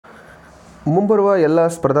ಮುಂಬರುವ ಎಲ್ಲ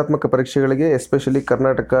ಸ್ಪರ್ಧಾತ್ಮಕ ಪರೀಕ್ಷೆಗಳಿಗೆ ಎಸ್ಪೆಷಲಿ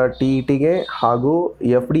ಕರ್ನಾಟಕ TETಗೆ ಹಾಗೂ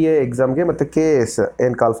FDA ಎಕ್ಸಾಮ್ಗೆ ಮತ್ತು KAS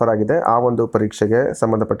ಏನು ಕಾಲ್ಫರ್ ಆಗಿದೆ ಆ ಒಂದು ಪರೀಕ್ಷೆಗೆ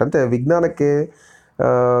ಸಂಬಂಧಪಟ್ಟಂತೆ ವಿಜ್ಞಾನಕ್ಕೆ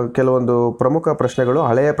ಕೆಲವೊಂದು ಪ್ರಮುಖ ಪ್ರಶ್ನೆಗಳು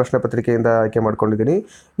ಹಳೆಯ ಪ್ರಶ್ನೆ ಪತ್ರಿಕೆಯಿಂದ ಆಯ್ಕೆ ಮಾಡ್ಕೊಂಡಿದ್ದೀನಿ.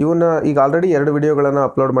 ಇವನ್ನ ಈಗ ಆಲ್ರೆಡಿ 2 ವಿಡಿಯೋಗಳನ್ನು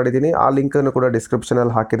ಅಪ್ಲೋಡ್ ಮಾಡಿದ್ದೀನಿ. ಆ ಲಿಂಕನ್ನು ಕೂಡ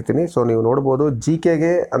ಡಿಸ್ಕ್ರಿಪ್ಷನಲ್ಲಿ ಹಾಕಿರ್ತೀನಿ. ಸೊ ನೀವು ನೋಡ್ಬೋದು.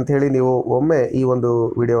 GKಗೆ ಅಂಥೇಳಿ ನೀವು ಒಮ್ಮೆ ಈ ಒಂದು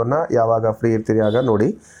ವಿಡಿಯೋವನ್ನು ಯಾವಾಗ ಫ್ರೀ ಇರ್ತೀರಿ ಆಗ ನೋಡಿ.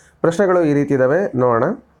 ಪ್ರಶ್ನೆಗಳು ಈ ರೀತಿ ಇದ್ದಾವೆ, ನೋಡೋಣ.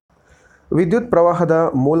 ವಿದ್ಯುತ್ ಪ್ರವಾಹದ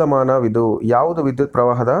ಮೂಲಮಾನವಿದು. ಯಾವುದು ವಿದ್ಯುತ್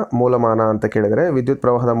ಪ್ರವಾಹದ ಮೂಲಮಾನ ಅಂತ ಕೇಳಿದರೆ ವಿದ್ಯುತ್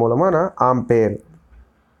ಪ್ರವಾಹದ ಮೂಲಮಾನ ಆಂಪೇರ್.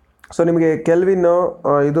 ಸೊ ನಿಮಗೆ ಕೆಲ್ವಿನ್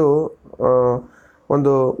ಇದು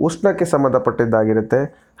ಒಂದು ಉಷ್ಣಕ್ಕೆ ಸಂಬಂಧಪಟ್ಟಿದ್ದಾಗಿರುತ್ತೆ.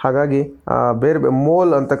 ಹಾಗಾಗಿ ಬೇರೆ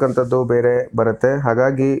ಮೋಲ್ ಅಂತಕ್ಕಂಥದ್ದು ಬೇರೆ ಬರುತ್ತೆ.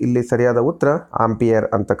 ಹಾಗಾಗಿ ಇಲ್ಲಿ ಸರಿಯಾದ ಉತ್ತರ ಆಂಪಿಯರ್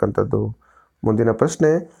ಅಂತಕ್ಕಂಥದ್ದು. ಮುಂದಿನ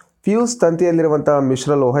ಪ್ರಶ್ನೆ, ಫ್ಯೂಸ್ ತಂತಿಯಲ್ಲಿರುವಂಥ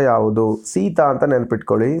ಮಿಶ್ರಲೋಹ ಯಾವುದು? ಸೀತಾ ಅಂತ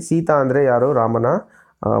ನೆನಪಿಟ್ಕೊಳ್ಳಿ. ಸೀತಾ ಅಂದರೆ ಯಾರು? ರಾಮನ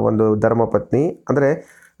ಒಂದು ಧರ್ಮಪತ್ನಿ. ಅಂದರೆ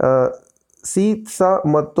ಸೀಸ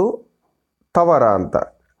ಮತ್ತು ತವರ ಅಂತ.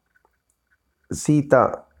 ಸೀತಾ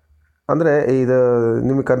ಅಂದರೆ ಇದು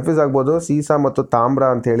ನಿಮಗೆ ಕನ್ಫ್ಯೂಸ್ ಆಗ್ಬೋದು, ಸೀಸ ಮತ್ತು ತಾಮ್ರ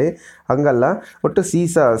ಅಂಥೇಳಿ. ಹಂಗಲ್ಲ, ಒಟ್ಟು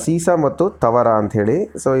ಸೀಸ ಮತ್ತು ತವರ ಅಂಥೇಳಿ.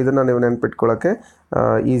 ಸೊ ಇದನ್ನು ನೀವು ನೆನ್ಪಿಟ್ಕೊಳ್ಳೋಕ್ಕೆ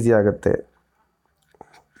ಈಸಿ ಆಗುತ್ತೆ.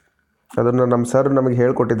 ಅದನ್ನು ನಮ್ಮ ಸರ್ ನಮಗೆ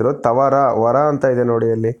ಹೇಳ್ಕೊಟ್ಟಿದ್ರು. ತವರ ವರ ಅಂತ ಇದೆ ನೋಡಿ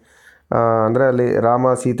ಅಲ್ಲಿ. ಅಂದರೆ ಅಲ್ಲಿ ರಾಮ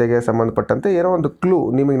ಸೀತೆಗೆ ಸಂಬಂಧಪಟ್ಟಂತೆ ಏನೋ ಒಂದು ಕ್ಲೂ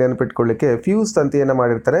ನಿಮಗೆ ನೆನಪಿಟ್ಕೊಳ್ಳಿಕ್ಕೆ ಫ್ಯೂಸ್ ತಂತಿಯನ್ನು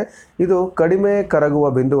ಮಾಡಿರ್ತಾರೆ. ಇದು ಕಡಿಮೆ ಕರಗುವ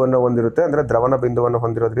ಬಿಂದುವನ್ನು ಹೊಂದಿರುತ್ತೆ, ಅಂದರೆ ದ್ರವಣ ಬಿಂದುವನ್ನು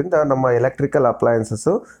ಹೊಂದಿರೋದ್ರಿಂದ ನಮ್ಮ ಎಲೆಕ್ಟ್ರಿಕಲ್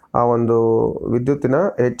ಅಪ್ಲಯನ್ಸಸ್ಸು ಆ ಒಂದು ವಿದ್ಯುತ್ತಿನ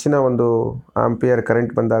ಹೆಚ್ಚಿನ ಒಂದು ಆಂಪಿಯರ್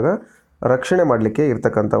ಕರೆಂಟ್ ಬಂದಾಗ ರಕ್ಷಣೆ ಮಾಡಲಿಕ್ಕೆ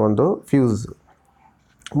ಇರ್ತಕ್ಕಂಥ ಒಂದು ಫ್ಯೂಸ್.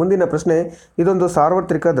 ಮುಂದಿನ ಪ್ರಶ್ನೆ, ಇದೊಂದು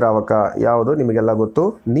ಸಾರ್ವತ್ರಿಕ ದ್ರಾವಕ ಯಾವುದು? ನಿಮಗೆಲ್ಲ ಗೊತ್ತು,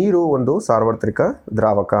 ನೀರು ಒಂದು ಸಾರ್ವತ್ರಿಕ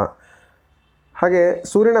ದ್ರಾವಕ. ಹಾಗೆ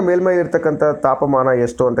ಸೂರ್ಯನ ಮೇಲ್ಮೈ ಇರ್ತಕ್ಕಂಥ ತಾಪಮಾನ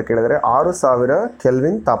ಎಷ್ಟು ಅಂತ ಕೇಳಿದರೆ 6000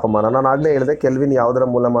 ಕೆಲ್ವಿನ್ ತಾಪಮಾನ. ನಾನು ಆಗಲೇ ಹೇಳಿದೆ ಕೆಲ್ವಿನ್ ಯಾವುದರ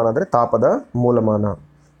ಮೂಲಮಾನ ಅಂದರೆ ತಾಪದ ಮೂಲಮಾನ.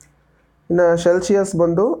 ಇನ್ನು ಸೆಲ್ಸಿಯಸ್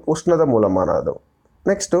ಬಂದು ಉಷ್ಣದ ಮೂಲಮಾನ ಅದು.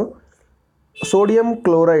 ನೆಕ್ಸ್ಟು ಸೋಡಿಯಂ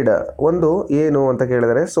ಕ್ಲೋರೈಡ್ ಒಂದು ಏನು ಅಂತ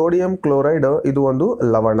ಕೇಳಿದರೆ ಸೋಡಿಯಂ ಕ್ಲೋರೈಡ್ ಇದು ಒಂದು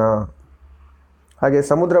ಲವಣ. ಹಾಗೆ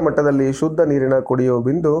ಸಮುದ್ರ ಮಟ್ಟದಲ್ಲಿ ಶುದ್ಧ ನೀರಿನ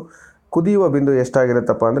ಕುದಿಯುವ ಬಿಂದು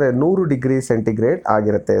ಎಷ್ಟಾಗಿರುತ್ತಪ್ಪ ಅಂದರೆ 100 ಡಿಗ್ರಿ ಸೆಂಟಿಗ್ರೇಡ್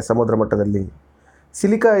ಆಗಿರುತ್ತೆ ಸಮುದ್ರ ಮಟ್ಟದಲ್ಲಿ.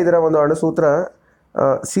 ಸಿಲಿಕಾ ಇದರ ಒಂದು ಅಣುಸೂತ್ರ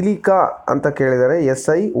ಸಿಲಿಕಾ ಅಂತ ಕೇಳಿದರೆ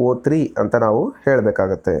SiO3 ಅಂತ ನಾವು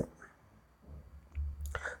ಹೇಳಬೇಕಾಗತ್ತೆ.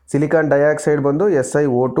 ಸಿಲಿಕಾನ್ ಡೈಆಕ್ಸೈಡ್ ಬಂದು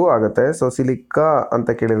SiO2 ಆಗುತ್ತೆ. ಸೊ ಸಿಲಿಕಾ ಅಂತ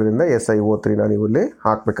ಕೇಳಿದ್ರಿಂದ SiO3ನ ನೀವು ಇಲ್ಲಿ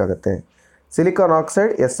ಹಾಕಬೇಕಾಗತ್ತೆ. ಸಿಲಿಕಾನ್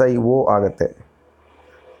ಆಕ್ಸೈಡ್ SiO ಆಗುತ್ತೆ.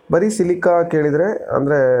 ಬರೀ ಸಿಲಿಕಾ ಕೇಳಿದರೆ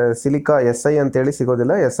ಅಂದರೆ ಸಿಲಿಕಾ Si ಅಂತೇಳಿ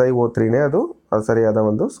ಸಿಗೋದಿಲ್ಲ, SiO3ನೇ ಅದು ಸರಿಯಾದ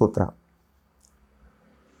ಒಂದು ಸೂತ್ರ.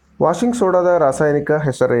 ವಾಷಿಂಗ್ ಸೋಡಾದ ರಾಸಾಯನಿಕ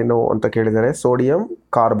ಹೆಸರೇನು ಅಂತ ಕೇಳಿದರೆ ಸೋಡಿಯಂ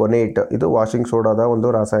ಕಾರ್ಬೋನೇಟ್. ಇದು ವಾಷಿಂಗ್ ಸೋಡಾದ ಒಂದು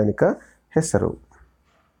ರಾಸಾಯನಿಕ ಹೆಸರು.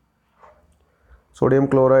 ಸೋಡಿಯಂ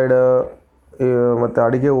ಕ್ಲೋರೈಡ್ ಮತ್ತು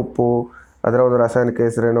ಅಡಿಗೆ ಉಪ್ಪು ಅದರ ಒಂದು ರಾಸಾಯನಿಕ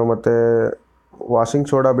ಹೆಸರೇನು, ಮತ್ತು ವಾಷಿಂಗ್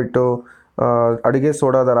ಸೋಡಾ ಬಿಟ್ಟು ಅಡಿಗೆ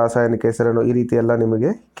ಸೋಡಾದ ರಾಸಾಯನಿಕ ಹೆಸರೇನು, ಈ ರೀತಿ ಎಲ್ಲ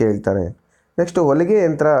ನಿಮಗೆ ಕೇಳ್ತಾರೆ. ನೆಕ್ಸ್ಟು ಹೊಲಿಗೆ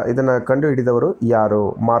ಯಂತ್ರ ಇದನ್ನು ಕಂಡುಹಿಡಿದವರು ಯಾರು?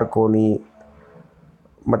 ಮಾರ್ಕೋನಿ,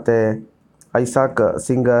 ಮತ್ತು Isaac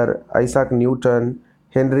singer, Isaac Newton,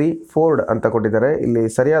 henry Ford ಅಂತ ಕೊಟ್ಟಿದ್ದಾರೆ. ಇಲ್ಲಿ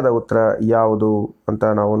ಸರಿಯಾದ ಉತ್ತರ ಯಾವುದು ಅಂತ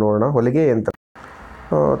ನಾವು ನೋಡೋಣ. ಹೊಲಿಗೆ ಯಂತ್ರ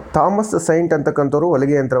ಥಾಮಸ್ ಸೈಂಟ್ ಅಂತಕ್ಕಂಥವ್ರು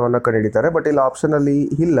ಹೊಲಿಗೆ ಯಂತ್ರವನ್ನು ಕಂಡುಹಿಡಿತಾರೆ. ಬಟ್ ಇಲ್ಲಿ ಆಪ್ಷನಲ್ಲಿ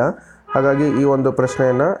ಇಲ್ಲ. ಹಾಗಾಗಿ ಈ ಒಂದು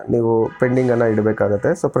ಪ್ರಶ್ನೆಯನ್ನು ನೀವು ಪೆಂಡಿಂಗನ್ನು ಇಡಬೇಕಾಗತ್ತೆ.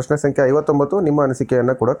 ಸೊ ಪ್ರಶ್ನೆ ಸಂಖ್ಯೆ 59. ನಿಮ್ಮ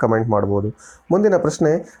ಅನಿಸಿಕೆಯನ್ನು ಕೂಡ ಕಮೆಂಟ್ ಮಾಡ್ಬೋದು. ಮುಂದಿನ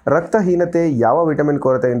ಪ್ರಶ್ನೆ, ರಕ್ತಹೀನತೆ ಯಾವ ವಿಟಮಿನ್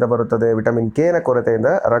ಕೊರತೆಯಿಂದ ಬರುತ್ತದೆ? ವಿಟಮಿನ್ Kನ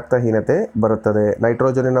ಕೊರತೆಯಿಂದ ರಕ್ತಹೀನತೆ ಬರುತ್ತದೆ.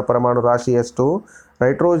 ನೈಟ್ರೋಜನಿನ ಪರಮಾಣು ರಾಶಿ ಎಷ್ಟು?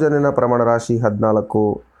 ನೈಟ್ರೋಜನಿನ ಪರಮಾಣು ರಾಶಿ 14.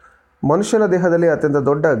 ಮನುಷ್ಯನ ದೇಹದಲ್ಲಿ ಅತ್ಯಂತ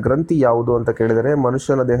ದೊಡ್ಡ ಗ್ರಂಥಿ ಯಾವುದು ಅಂತ ಕೇಳಿದರೆ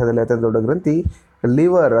ಮನುಷ್ಯನ ದೇಹದಲ್ಲಿ ಅತ್ಯಂತ ದೊಡ್ಡ ಗ್ರಂಥಿ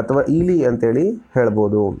ಲಿವರ್ ಅಥವಾ ಈಲಿ ಅಂತೇಳಿ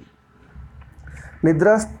ಹೇಳ್ಬೋದು.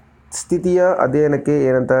 ನಿದ್ರಾ ಸ್ಥಿತಿಯ ಅಧ್ಯಯನಕ್ಕೆ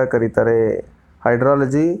ಏನಂತ ಕರೀತಾರೆ?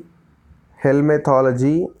 ಹೈಡ್ರಾಲಜಿ,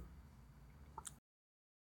 ಹೆಲ್ಮೆಥಾಲಜಿ,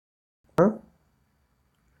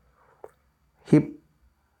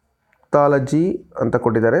 ಹಿಪ್ತಾಲಜಿ ಅಂತ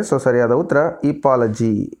ಕೊಟ್ಟಿದ್ದಾರೆ. ಸೊ ಸರಿಯಾದ ಉತ್ತರ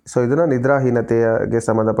ಇಪಾಲಜಿ. ಸೊ ಇದನ್ನು ನಿದ್ರಾಹೀನತೆಗೆ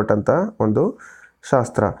ಸಂಬಂಧಪಟ್ಟಂಥ ಒಂದು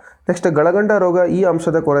ಶಾಸ್ತ್ರ. ನೆಕ್ಸ್ಟ್, ಗಳಗಂಡ ರೋಗ ಈ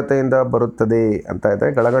ಅಂಶದ ಕೊರತೆಯಿಂದ ಬರುತ್ತದೆ ಅಂತ ಇದೆ.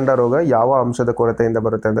 ಗಳಗಂಡ ರೋಗ ಯಾವ ಅಂಶದ ಕೊರತೆಯಿಂದ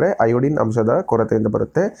ಬರುತ್ತೆ ಅಂದರೆ ಅಯೋಡಿನ್ ಅಂಶದ ಕೊರತೆಯಿಂದ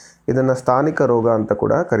ಬರುತ್ತೆ. ಇದನ್ನು ಸ್ಥಾನಿಕ ರೋಗ ಅಂತ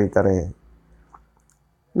ಕೂಡ ಕರೀತಾರೆ.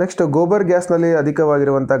 ನೆಕ್ಸ್ಟ್, ಗೋಬರ್ ಗ್ಯಾಸ್ನಲ್ಲಿ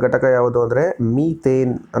ಅಧಿಕವಾಗಿರುವಂಥ ಘಟಕ ಯಾವುದು ಅಂದರೆ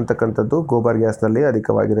ಮೀಥೇನ್ ಅಂತಕ್ಕಂಥದ್ದು ಗೋಬರ್ ಗ್ಯಾಸ್ನಲ್ಲಿ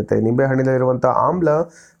ಅಧಿಕವಾಗಿರುತ್ತೆ. ನಿಂಬೆಹಣ್ಣಿನಲ್ಲಿರುವಂಥ ಆಮ್ಲ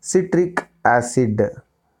ಸಿಟ್ರಿಕ್ ಆ್ಯಸಿಡ್.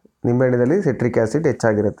 ನಿಂಬೆಹಣ್ಣಿನಲ್ಲಿ ಸಿಟ್ರಿಕ್ ಆ್ಯಸಿಡ್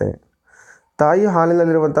ಹೆಚ್ಚಾಗಿರುತ್ತೆ. ತಾಯಿ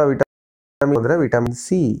ಹಾಲಿನಲ್ಲಿರುವಂಥ ವಿಟಮಿನ್ ಅಂದರೆ ವಿಟಮಿನ್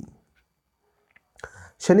ಸಿ.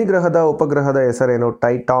 ಶನಿಗ್ರಹದ ಉಪಗ್ರಹದ ಹೆಸರೇನು?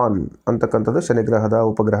 ಟೈಟಾನ್ ಅಂತಕ್ಕಂಥದ್ದು ಶನಿಗ್ರಹದ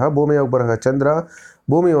ಉಪಗ್ರಹ. ಭೂಮಿಯ ಉಪಗ್ರಹ ಚಂದ್ರ,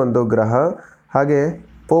 ಭೂಮಿ ಒಂದು ಗ್ರಹ. ಹಾಗೆ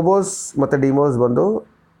ಪೋಬೋಸ್ ಮತ್ತು ಡಿಮೋಸ್ ಬಂದು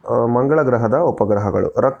ಮಂಗಳ ಗ್ರಹದ ಉಪಗ್ರಹಗಳು.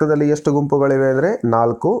 ರಕ್ತದಲ್ಲಿ ಎಷ್ಟು ಗುಂಪುಗಳಿವೆ ಅಂದರೆ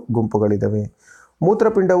 4 ಗುಂಪುಗಳಿದ್ದಾವೆ.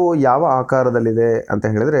 ಮೂತ್ರಪಿಂಡವು ಯಾವ ಆಕಾರದಲ್ಲಿದೆ ಅಂತ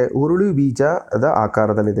ಹೇಳಿದರೆ ಹುರುಳಿ ಬೀಜದ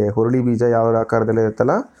ಆಕಾರದಲ್ಲಿದೆ. ಹುರುಳಿ ಬೀಜ ಯಾವ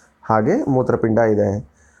ಆಕಾರದಲ್ಲಿರುತ್ತಲ್ಲ ಹಾಗೆ ಮೂತ್ರಪಿಂಡ ಇದೆ.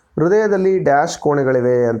 ಹೃದಯದಲ್ಲಿ ಡ್ಯಾಶ್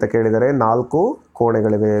ಕೋಣೆಗಳಿವೆ ಅಂತ ಕೇಳಿದರೆ 4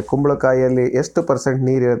 ಕೋಣೆಗಳಿವೆ. ಕುಂಬಳಕಾಯಿಯಲ್ಲಿ ಎಷ್ಟು %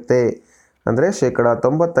 ನೀರಿರುತ್ತೆ ಅಂದರೆ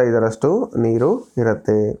 95% ನೀರು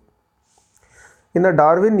ಇರುತ್ತೆ. ಇನ್ನು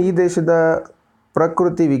ಡಾರ್ವಿನ್ ಈ ದೇಶದ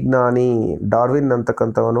ಪ್ರಕೃತಿ ವಿಜ್ಞಾನಿ. ಡಾರ್ವಿನ್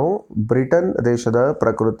ಅಂತಕ್ಕಂಥವನು ಬ್ರಿಟನ್ ದೇಶದ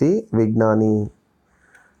ಪ್ರಕೃತಿ ವಿಜ್ಞಾನಿ.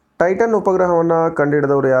 ಟೈಟನ್ ಉಪಗ್ರಹವನ್ನು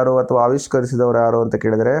ಕಂಡುಹಿಡಿದವರು ಯಾರು ಅಥವಾ ಆವಿಷ್ಕರಿಸಿದವರು ಯಾರು ಅಂತ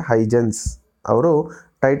ಕೇಳಿದರೆ ಹೈಜೆನ್ಸ್ ಅವರು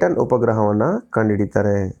ಟೈಟನ್ ಉಪಗ್ರಹವನ್ನು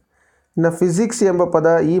ಕಂಡುಹಿಡಿತಾರೆ. ಇನ್ನು ಫಿಸಿಕ್ಸ್ ಎಂಬ ಪದ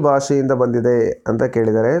ಈ ಭಾಷೆಯಿಂದ ಬಂದಿದೆ ಅಂತ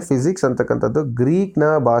ಕೇಳಿದರೆ ಫಿಸಿಕ್ಸ್ ಅಂತಕ್ಕಂಥದ್ದು ಗ್ರೀಕ್ನ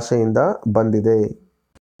ಭಾಷೆಯಿಂದ ಬಂದಿದೆ.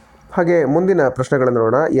 ಹಾಗೆ ಮುಂದಿನ ಪ್ರಶ್ನೆಗಳನ್ನು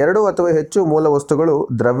ನೋಡೋಣ. 2 ಅಥವಾ ಹೆಚ್ಚು ಮೂಲ ವಸ್ತುಗಳು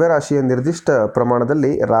ದ್ರವ್ಯರಾಶಿಯ ನಿರ್ದಿಷ್ಟ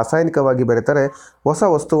ಪ್ರಮಾಣದಲ್ಲಿ ರಾಸಾಯನಿಕವಾಗಿ ಬೆರೆತರೆ ಹೊಸ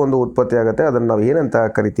ವಸ್ತು ಒಂದು ಉತ್ಪತ್ತಿಯಾಗುತ್ತೆ. ಅದನ್ನು ನಾವು ಏನಂತ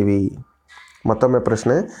ಕರಿತೀವಿ? ಮತ್ತೊಮ್ಮೆ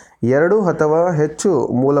ಪ್ರಶ್ನೆ. 2 ಅಥವಾ ಹೆಚ್ಚು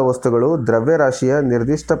ಮೂಲ ವಸ್ತುಗಳು ದ್ರವ್ಯರಾಶಿಯ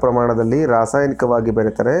ನಿರ್ದಿಷ್ಟ ಪ್ರಮಾಣದಲ್ಲಿ ರಾಸಾಯನಿಕವಾಗಿ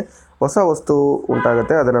ಬೆರೆತರೆ ಹೊಸ ವಸ್ತು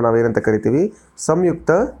ಉಂಟಾಗುತ್ತೆ. ಅದನ್ನು ನಾವೇನಂತ ಕರಿತೀವಿ?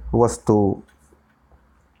 ಸಂಯುಕ್ತ ವಸ್ತು.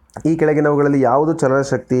 ಈ ಕೆಳಗಿನವುಗಳಲ್ಲಿ ಯಾವುದು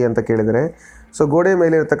ಚಲನಶಕ್ತಿ ಅಂತ ಕೇಳಿದರೆ ಗೋಡೆ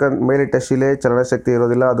ಮೇಲಿಟ್ಟ ಶಿಲೆ ಚಲನಶಕ್ತಿ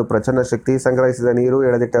ಇರೋದಿಲ್ಲ, ಅದು ಪ್ರಚನ್ನ ಶಕ್ತಿ. ಸಂಗ್ರಹಿಸಿದ ನೀರು,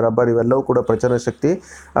 ಎಳೆದಿಟ್ಟ ರಬ್ಬರ್ ಇವೆಲ್ಲವೂ ಕೂಡ ಪ್ರಚನ್ನ ಶಕ್ತಿ.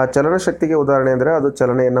 ಆ ಚಲನಶಕ್ತಿಗೆ ಉದಾಹರಣೆ ಅಂದರೆ ಅದು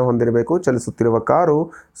ಚಲನೆಯನ್ನು ಹೊಂದಿರಬೇಕು. ಚಲಿಸುತ್ತಿರುವ ಕಾರು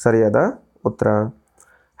ಸರಿಯಾದ ಉತ್ತರ.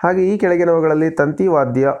 ಹಾಗೆ ಈ ಕೆಳಗಿನವುಗಳಲ್ಲಿ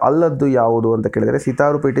ತಂತಿವಾದ್ಯ ಅಲ್ಲದ್ದು ಯಾವುದು ಅಂತ ಕೇಳಿದರೆ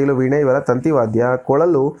ಸಿತಾರು, ಪಿಟೀಲು, ವೀಣೆ ಇವೆಲ್ಲ ತಂತಿವಾದ್ಯ.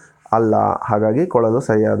 ಕೊಳಲು ಅಲ್ಲ, ಹಾಗಾಗಿ ಕೊಳಲು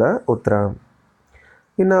ಸರಿಯಾದ ಉತ್ತರ.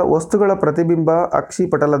 ಇನ್ನು ವಸ್ತುಗಳ ಪ್ರತಿಬಿಂಬ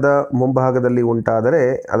ಅಕ್ಷಿಪಟಲದ ಮುಂಭಾಗದಲ್ಲಿ ಉಂಟಾದರೆ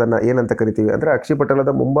ಅದನ್ನು ಏನಂತ ಕರಿತೀವಿ ಅಂದರೆ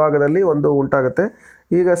ಅಕ್ಷಿಪಟಲದ ಮುಂಭಾಗದಲ್ಲಿ ಒಂದು ಉಂಟಾಗುತ್ತೆ.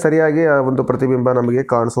 ಈಗ ಸರಿಯಾಗಿ ಆ ಒಂದು ಪ್ರತಿಬಿಂಬ ನಮಗೆ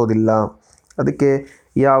ಕಾಣಿಸೋದಿಲ್ಲ, ಅದಕ್ಕೆ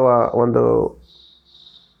ಯಾವ ಒಂದು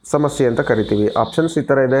ಸಮಸ್ಯೆ ಅಂತ ಕರಿತೀವಿ? ಆಪ್ಷನ್ಸ್ ಈ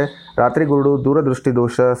ಥರ ಇದೆ. ರಾತ್ರಿ ಗುರುಡು, ದೂರದೃಷ್ಟಿ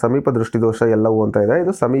ದೋಷ, ಸಮೀಪ ದೃಷ್ಟಿ ದೋಷ ಎಲ್ಲವೂ ಅಂತ ಇದೆ.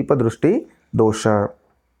 ಇದು ಸಮೀಪ ದೃಷ್ಟಿ ದೋಷ.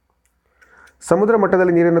 ಸಮುದ್ರ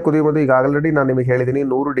ಮಟ್ಟದಲ್ಲಿ ನೀರಿನ ಕುದಿಯುವುದು ಈಗ ಆಲ್ರೆಡಿ ನಾನು ನಿಮಗೆ ಹೇಳಿದ್ದೀನಿ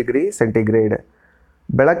 100 ಡಿಗ್ರಿ ಸೆಂಟಿಗ್ರೇಡ್.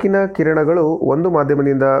 ಬೆಳಕಿನ ಕಿರಣಗಳು ಒಂದು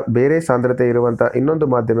ಮಾಧ್ಯಮದಿಂದ ಬೇರೆ ಸಾಂದ್ರತೆ ಇರುವಂಥ ಇನ್ನೊಂದು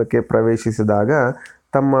ಮಾಧ್ಯಮಕ್ಕೆ ಪ್ರವೇಶಿಸಿದಾಗ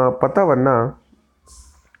ತಮ್ಮ ಪಥವನ್ನು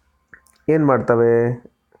ಏನು ಮಾಡ್ತವೆ?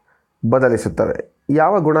 ಬದಲಿಸುತ್ತವೆ.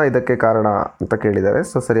 ಯಾವ ಗುಣ ಇದಕ್ಕೆ ಕಾರಣ ಅಂತ ಕೇಳಿದರೆ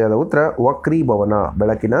ಸರಿಯಾದ ಉತ್ತರ ವಕ್ರೀಭವನ.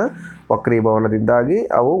 ಬೆಳಕಿನ ವಕ್ರೀಭವನದಿಂದಾಗಿ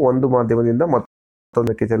ಅವು ಒಂದು ಮಾಧ್ಯಮದಿಂದ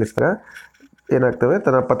ಮತ್ತೊಂದಕ್ಕೆ ಚಲಿಸ್ತವೆ, ಏನಾಗ್ತವೆ?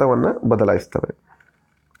 ತನ್ನ ಪಥವನ್ನು ಬದಲಾಯಿಸ್ತವೆ.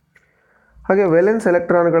 ಹಾಗೆ ವೇಲೆನ್ಸ್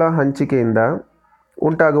ಎಲೆಕ್ಟ್ರಾನ್ಗಳ ಹಂಚಿಕೆಯಿಂದ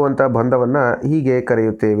ಉಂಟಾಗುವಂಥ ಬಂಧವನ್ನು ಹೀಗೆ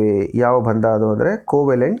ಕರೆಯುತ್ತೇವೆ. ಯಾವ ಬಂಧ ಅದು ಅಂದರೆ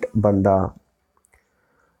ಕೋವೆಲೆಂಟ್ ಬಂಧ.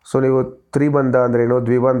 ನೀವು ತ್ರಿಬಂಧ ಅಂದ್ರೇನು,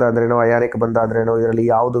 ದ್ವಿಬಂಧ ಅಂದ್ರೇನು, ಅಯಾನಿಕ್ ಬಂಧ ಅಂದ್ರೇನು, ಇದರಲ್ಲಿ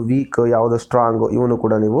ಯಾವುದು ವೀಕ್ ಯಾವುದು ಸ್ಟ್ರಾಂಗು ಇವನು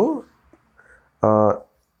ಕೂಡ ನೀವು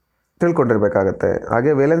ತಿಳ್ಕೊಂಡಿರಬೇಕಾಗತ್ತೆ.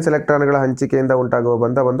 ಹಾಗೆ ವೇಲೆನ್ಸ್ ಎಲೆಕ್ಟ್ರಾನ್ಗಳ ಹಂಚಿಕೆಯಿಂದ ಉಂಟಾಗುವ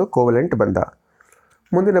ಬಂಧ ಒಂದು ಕೋವೆಲೆಂಟ್ ಬಂಧ.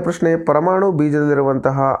 ಮುಂದಿನ ಪ್ರಶ್ನೆ. ಪರಮಾಣು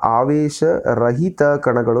ಬೀಜದಲ್ಲಿರುವಂತಹ ಆವೇಶರಹಿತ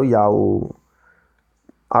ಕಣಗಳು ಯಾವುವು?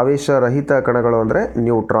 ಆವೇಶರಹಿತ ಕಣಗಳು ಅಂದರೆ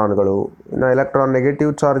ನ್ಯೂಟ್ರಾನ್ಗಳು. ಇನ್ನು ಎಲೆಕ್ಟ್ರಾನ್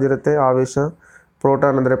ನೆಗೆಟಿವ್ ಚಾರ್ಜ್ ಇರುತ್ತೆ, ಆವೇಶ.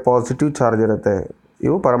 ಪ್ರೋಟಾನ್ ಅಂದರೆ ಪಾಸಿಟಿವ್ ಚಾರ್ಜ್ ಇರುತ್ತೆ.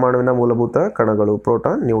 ಇವು ಪರಮಾಣುವಿನ ಮೂಲಭೂತ ಕಣಗಳು: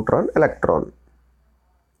 ಪ್ರೋಟಾನ್, ನ್ಯೂಟ್ರಾನ್, ಎಲೆಕ್ಟ್ರಾನ್.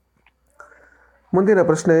 ಮುಂದಿನ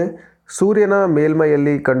ಪ್ರಶ್ನೆ. ಸೂರ್ಯನ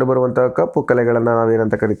ಮೇಲ್ಮೈಯಲ್ಲಿ ಕಂಡುಬರುವಂಥ ಕಪ್ಪು ಕಲೆಗಳನ್ನು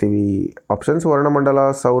ನಾವೇನಂತ ಕರಿತೀವಿ? ಆಪ್ಷನ್ಸ್ ವರ್ಣಮಂಡಲ,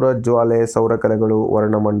 ಸೌರ ಜ್ವಾಲೆ, ಸೌರ ಕಲೆಗಳು,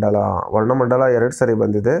 ವರ್ಣಮಂಡಲ. ವರ್ಣಮಂಡಲ 2 ಸರಿ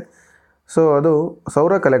ಬಂದಿದೆ, ಅದು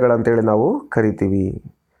ಸೌರ ಕಲೆಗಳಂತೇಳಿ ನಾವು ಕರಿತೀವಿ.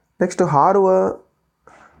 ನೆಕ್ಸ್ಟ್ ಹಾರುವ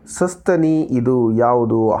ಸಸ್ತನಿ ಇದು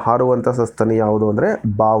ಯಾವುದು? ಹಾರುವಂಥ ಸಸ್ತನಿ ಯಾವುದು ಅಂದರೆ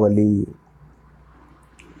ಬಾವಲಿ.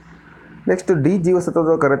 ನೆಕ್ಸ್ಟ್ ಡಿ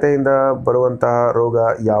ಜೀವಸತ್ವದ ಕೊರತೆಯಿಂದ ಬರುವಂತಹ ರೋಗ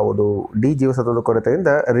ಯಾವುದು? ಡಿ ಜೀವಸತ್ವದ ಕೊರತೆಯಿಂದ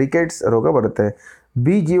ರಿಕೆಟ್ಸ್ ರೋಗ ಬರುತ್ತೆ.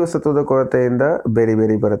 ಬಿ ಜೀವಸತ್ವದ ಕೊರತೆಯಿಂದ ಬೆರಿ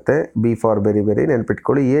ಬೆರಿ ಬರುತ್ತೆ. ಬಿ ಫಾರ್ ಬೆರಿ ಬೆರಿ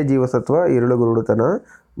ನೆನ್ಪಿಟ್ಕೊಳ್ಳಿ. ಎ ಜೀವಸತ್ವ ಇರುಳುಗುರುಡುತನ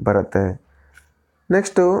ಬರುತ್ತೆ.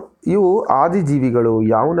 ನೆಕ್ಸ್ಟು ಇವು ಆದಿಜೀವಿಗಳು.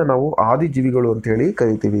 ಯಾವನ್ನ ನಾವು ಆದಿಜೀವಿಗಳು ಅಂಥೇಳಿ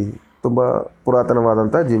ಕರಿತೀವಿ? ತುಂಬ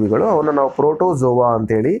ಪುರಾತನವಾದಂಥ ಜೀವಿಗಳು, ಅವನ್ನು ನಾವು ಪ್ರೋಟೋಜೋವಾ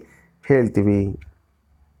ಅಂಥೇಳಿ ಹೇಳ್ತೀವಿ.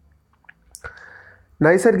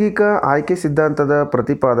 ನೈಸರ್ಗಿಕ ಆಯ್ಕೆ ಸಿದ್ಧಾಂತದ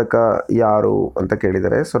ಪ್ರತಿಪಾದಕ ಯಾರು ಅಂತ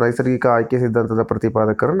ಕೇಳಿದರೆ ನೈಸರ್ಗಿಕ ಆಯ್ಕೆ ಸಿದ್ಧಾಂತದ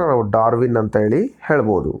ಪ್ರತಿಪಾದಕರನ್ನು ನಾವು ಡಾರ್ವಿನ್ ಅಂತ ಹೇಳಿ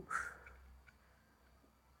ಹೇಳ್ಬೋದು.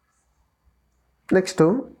 ನೆಕ್ಸ್ಟು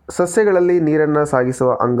ಸಸ್ಯಗಳಲ್ಲಿ ನೀರನ್ನು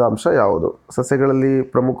ಸಾಗಿಸುವ ಅಂಗಾಂಶ ಯಾವುದು? ಸಸ್ಯಗಳಲ್ಲಿ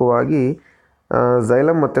ಪ್ರಮುಖವಾಗಿ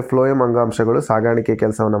ಝೈಲಮ್ ಮತ್ತು ಫ್ಲೋಯಮ್ ಅಂಗಾಂಶಗಳು ಸಾಗಾಣಿಕೆ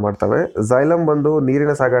ಕೆಲಸವನ್ನು ಮಾಡ್ತವೆ. ಝೈಲಮ್ ಬಂದು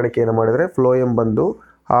ನೀರಿನ ಸಾಗಾಣಿಕೆಯನ್ನು ಮಾಡಿದರೆ ಫ್ಲೋಯಮ್ ಬಂದು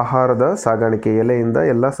ಆಹಾರದ ಸಾಗಾಣಿಕೆ, ಎಲೆಯಿಂದ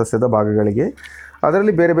ಎಲ್ಲ ಸಸ್ಯದ ಭಾಗಗಳಿಗೆ.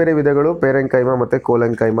 ಅದರಲ್ಲಿ ಬೇರೆ ಬೇರೆ ವಿಧಗಳು ಪೇರೆಂಕೈಮ ಮತ್ತು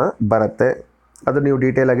ಕೋಲೆಂಕೈಮ ಬರುತ್ತೆ. ಅದು ನೀವು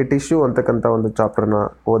ಡೀಟೇಲ್ ಆಗಿ ಟಿಶ್ಯೂ ಅಂತಕ್ಕಂಥ ಒಂದು ಚಾಪ್ಟರ್ನ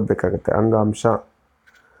ಓದಬೇಕಾಗುತ್ತೆ, ಅಂಗಾಂಶ.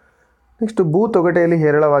 ನೆಕ್ಸ್ಟ್ ಭೂತೊಗಟೆಯಲ್ಲಿ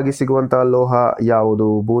ಹೇರಳವಾಗಿ ಸಿಗುವಂಥ ಲೋಹ ಯಾವುದು?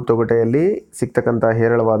 ಭೂತೊಗಟೆಯಲ್ಲಿ ಸಿಗ್ತಕ್ಕಂಥ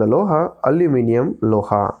ಹೇರಳವಾದ ಲೋಹ ಅಲ್ಯೂಮಿನಿಯಂ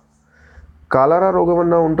ಲೋಹ. ಕಾಲರಾ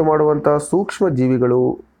ರೋಗವನ್ನು ಉಂಟು ಮಾಡುವಂಥ ಸೂಕ್ಷ್ಮ ಜೀವಿಗಳು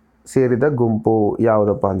ಸೇರಿದ ಗುಂಪು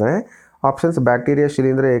ಯಾವುದಪ್ಪ ಅಂದರೆ ಆಪ್ಷನ್ಸ್ ಬ್ಯಾಕ್ಟೀರಿಯಾ,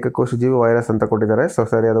 ಶಿಲೀಂಧ್ರ, ಏಕಕೋಶ ಜೀವಿ, ವೈರಸ್ ಅಂತ ಕೊಟ್ಟಿದ್ದಾರೆ.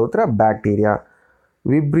 ಸರಿಯಾದ ಉತ್ತರ ಬ್ಯಾಕ್ಟೀರಿಯಾ.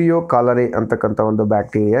 ವಿಬ್ರಿಯೋ ಕಾಲರೆ ಅಂತಕ್ಕಂಥ ಒಂದು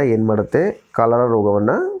ಬ್ಯಾಕ್ಟೀರಿಯಾ ಏನು ಮಾಡುತ್ತೆ, ಕಾಲರಾ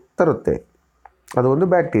ರೋಗವನ್ನು ತರುತ್ತೆ. ಅದು ಒಂದು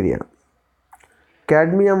ಬ್ಯಾಕ್ಟೀರಿಯಾ.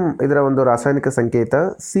 ಕ್ಯಾಡ್ಮಿಯಂ ಇದರ ಒಂದು ರಾಸಾಯನಿಕ ಸಂಕೇತ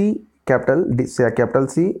ಸಿ, ಕ್ಯಾಪಿಟಲ್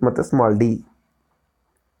ಸಿ ಮತ್ತು ಸ್ಮಾಲ್ ಡಿ.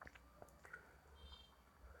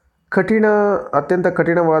 ಅತ್ಯಂತ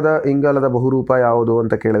ಕಠಿಣವಾದ ಇಂಗಾಲದ ಬಹುರೂಪ ಯಾವುದು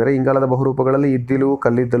ಅಂತ ಕೇಳಿದರೆ, ಇಂಗಾಲದ ಬಹುರೂಪಗಳಲ್ಲಿ ಇದ್ದಿಲು,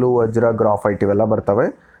 ಕಲ್ಲಿದ್ದಲು, ವಜ್ರ, ಗ್ರಾಫೈಟ್ ಇವೆಲ್ಲ ಬರ್ತವೆ.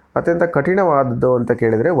 ಅತ್ಯಂತ ಕಠಿಣವಾದದ್ದು ಅಂತ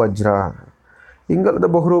ಕೇಳಿದರೆ ವಜ್ರ. ಇಂಗಾಲದ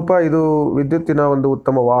ಬಹುರೂಪ ಇದು ವಿದ್ಯುತ್ತಿನ ಒಂದು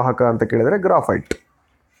ಉತ್ತಮ ವಾಹಕ ಅಂತ ಕೇಳಿದರೆ ಗ್ರಾಫೈಟ್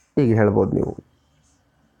ಹೀಗೆ ಹೇಳ್ಬೋದು ನೀವು.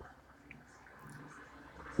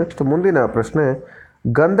 ನೆಕ್ಸ್ಟ್ ಮುಂದಿನ ಪ್ರಶ್ನೆ,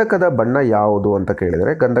 ಗಂಧಕದ ಬಣ್ಣ ಯಾವುದು ಅಂತ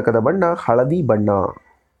ಕೇಳಿದರೆ, ಗಂಧಕದ ಬಣ್ಣ ಹಳದಿ ಬಣ್ಣ.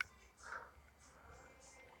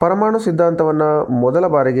 ಪರಮಾಣು ಸಿದ್ಧಾಂತವನ್ನು ಮೊದಲ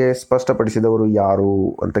ಬಾರಿಗೆ ಸ್ಪಷ್ಟಪಡಿಸಿದವರು ಯಾರು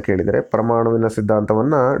ಅಂತ ಕೇಳಿದರೆ, ಪರಮಾಣುವಿನ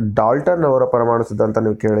ಸಿದ್ಧಾಂತವನ್ನು ಡಾಲ್ಟನ್ ಅವರ ಪರಮಾಣು ಸಿದ್ಧಾಂತ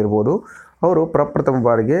ನೀವು ಕೇಳಿರ್ಬೋದು. ಅವರು ಪ್ರಪ್ರಥಮ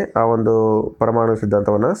ಬಾರಿಗೆ ಆ ಒಂದು ಪರಮಾಣು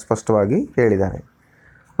ಸಿದ್ಧಾಂತವನ್ನು ಸ್ಪಷ್ಟವಾಗಿ ಹೇಳಿದ್ದಾರೆ.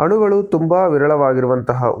 ಅಣುಗಳು ತುಂಬ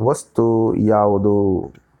ವಿರಳವಾಗಿರುವಂತಹ ವಸ್ತು ಯಾವುದು?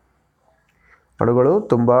 ಅಣುಗಳು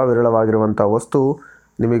ತುಂಬ ವಿರಳವಾಗಿರುವಂಥ ವಸ್ತು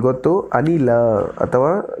ನಿಮಗೆ ಗೊತ್ತು, ಅನಿಲ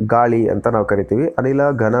ಅಥವಾ ಗಾಳಿ ಅಂತ ನಾವು ಕರಿತೀವಿ. ಅನಿಲ,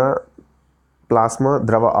 ಘನ, ಪ್ಲಾಸ್ಮಾ,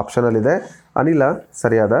 ದ್ರವ ಆಪ್ಷನಲ್ಲಿದೆ. ಅನಿಲ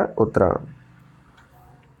ಸರಿಯಾದ ಉತ್ತರ.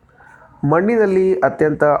 ಮಣ್ಣಿನಲ್ಲಿ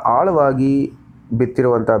ಅತ್ಯಂತ ಆಳವಾಗಿ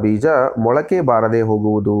ಬಿತ್ತಿರುವಂಥ ಬೀಜ ಮೊಳಕೆ ಬಾರದೆ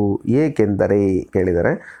ಹೋಗುವುದು ಏಕೆಂದರೆ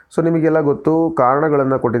ಕೇಳಿದರೆ, ಸೊ ನಿಮಗೆಲ್ಲ ಗೊತ್ತು,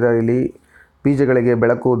 ಕಾರಣಗಳನ್ನು ಕೊಟ್ಟಿದ್ದಾರೆ ಇಲ್ಲಿ. ಬೀಜಗಳಿಗೆ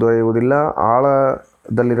ಬೆಳಕು ದೊರೆಯುವುದಿಲ್ಲ,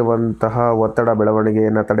 ಆಳದಲ್ಲಿರುವಂತಹ ಒತ್ತಡ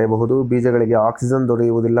ಬೆಳವಣಿಗೆಯನ್ನು ತಡೆಯಬಹುದು, ಬೀಜಗಳಿಗೆ ಆಕ್ಸಿಜನ್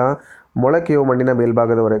ದೊರೆಯುವುದಿಲ್ಲ, ಮೊಳಕೆಯು ಮಣ್ಣಿನ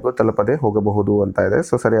ಮೇಲ್ಭಾಗದವರೆಗೂ ತಲುಪದೆ ಹೋಗಬಹುದು ಅಂತ ಇದೆ.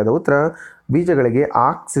 ಸೊ ಸರಿಯಾದ ಉತ್ತರ, ಬೀಜಗಳಿಗೆ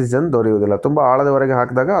ಆಕ್ಸಿಜನ್ ದೊರೆಯುವುದಿಲ್ಲ. ತುಂಬ ಆಳದವರೆಗೆ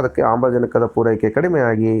ಹಾಕಿದಾಗ ಅದಕ್ಕೆ ಆಮ್ಲಜನಕದ ಪೂರೈಕೆ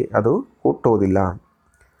ಕಡಿಮೆಯಾಗಿ ಅದು ಹುಟ್ಟುವುದಿಲ್ಲ.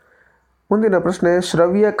 ಮುಂದಿನ ಪ್ರಶ್ನೆ,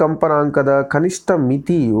 ಶ್ರವ್ಯ ಕಂಪನಾಂಕದ ಕನಿಷ್ಠ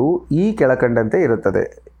ಮಿತಿಯು ಈ ಕೆಳಕಂಡಂತೆ ಇರುತ್ತದೆ.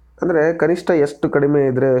 ಅಂದರೆ ಕನಿಷ್ಠ ಎಷ್ಟು ಕಡಿಮೆ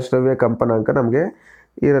ಇದ್ದರೆ ಶ್ರವ್ಯ ಕಂಪನಾಂಕ ನಮಗೆ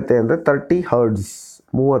ಇರುತ್ತೆ ಅಂದರೆ 30 ಹರ್ಡ್ಸ್,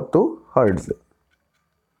 30 ಹರ್ಡ್ಸ್.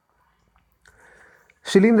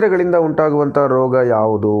 ಶಿಲೀಂಧ್ರಗಳಿಂದ ಉಂಟಾಗುವಂಥ ರೋಗ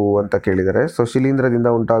ಯಾವುದು ಅಂತ ಕೇಳಿದರೆ, ಸೊ ಶಿಲೀಂಧ್ರದಿಂದ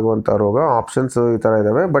ಉಂಟಾಗುವಂಥ ರೋಗ ಆಪ್ಷನ್ಸ್ ಈ ಥರ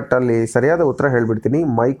ಇದ್ದಾವೆ, ಬಟ್ ಅಲ್ಲಿ ಸರಿಯಾದ ಉತ್ತರ ಹೇಳಿಬಿಡ್ತೀನಿ.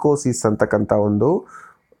 ಮೈಕೋಸಿಸ್ ಅಂತಕ್ಕಂಥ ಒಂದು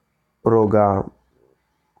ರೋಗ,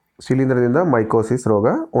 ಶಿಲೀಂಧ್ರದಿಂದ ಮೈಕೋಸಿಸ್ ರೋಗ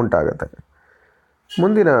ಉಂಟಾಗುತ್ತೆ.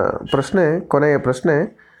 ಮುಂದಿನ ಪ್ರಶ್ನೆ, ಕೊನೆಯ ಪ್ರಶ್ನೆ,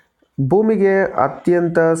 ಭೂಮಿಗೆ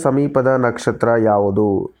ಅತ್ಯಂತ ಸಮೀಪದ ನಕ್ಷತ್ರ ಯಾವುದು?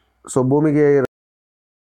 ಸೊ ಭೂಮಿಗೆ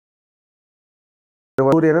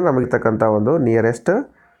ಸೂರ್ಯನ ನಮಗಿರ್ತಕ್ಕಂಥ ಒಂದು ನಿಯರೆಸ್ಟ್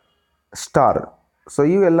ಸ್ಟಾರ್. ಸೊ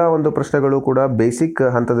ಇವೆಲ್ಲ ಒಂದು ಪ್ರಶ್ನೆಗಳು ಕೂಡ ಬೇಸಿಕ್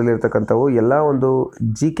ಹಂತದಲ್ಲಿರ್ತಕ್ಕಂಥವು. ಎಲ್ಲ ಒಂದು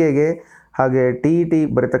GKಗೆ ಹಾಗೆ TET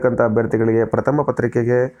ಬರೀತಕ್ಕಂಥ ಅಭ್ಯರ್ಥಿಗಳಿಗೆ, ಪ್ರಥಮ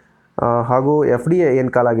ಪತ್ರಿಕೆಗೆ ಹಾಗೂ FDA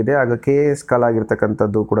ಏನು ಕಾಲಾಗಿದೆ ಆಗ KAS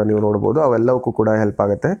ಕಾಲಾಗಿರ್ತಕ್ಕಂಥದ್ದು ಕೂಡ ನೀವು ನೋಡ್ಬೋದು. ಅವೆಲ್ಲವಕ್ಕೂ ಕೂಡ ಹೆಲ್ಪ್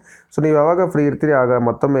ಆಗುತ್ತೆ. ಸೊ ನೀವು ಯಾವಾಗ ಫ್ರೀ ಇರ್ತೀರಿ ಆಗ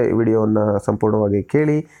ಮತ್ತೊಮ್ಮೆ ವಿಡಿಯೋವನ್ನು ಸಂಪೂರ್ಣವಾಗಿ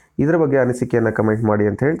ಕೇಳಿ, ಇದರ ಬಗ್ಗೆ ಅನಿಸಿಕೆಯನ್ನು ಕಮೆಂಟ್ ಮಾಡಿ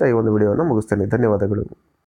ಅಂತ ಹೇಳ್ತಾ ಈ ಒಂದು ವಿಡಿಯೋವನ್ನು ಮುಗಿಸ್ತೇನೆ. ಧನ್ಯವಾದಗಳು.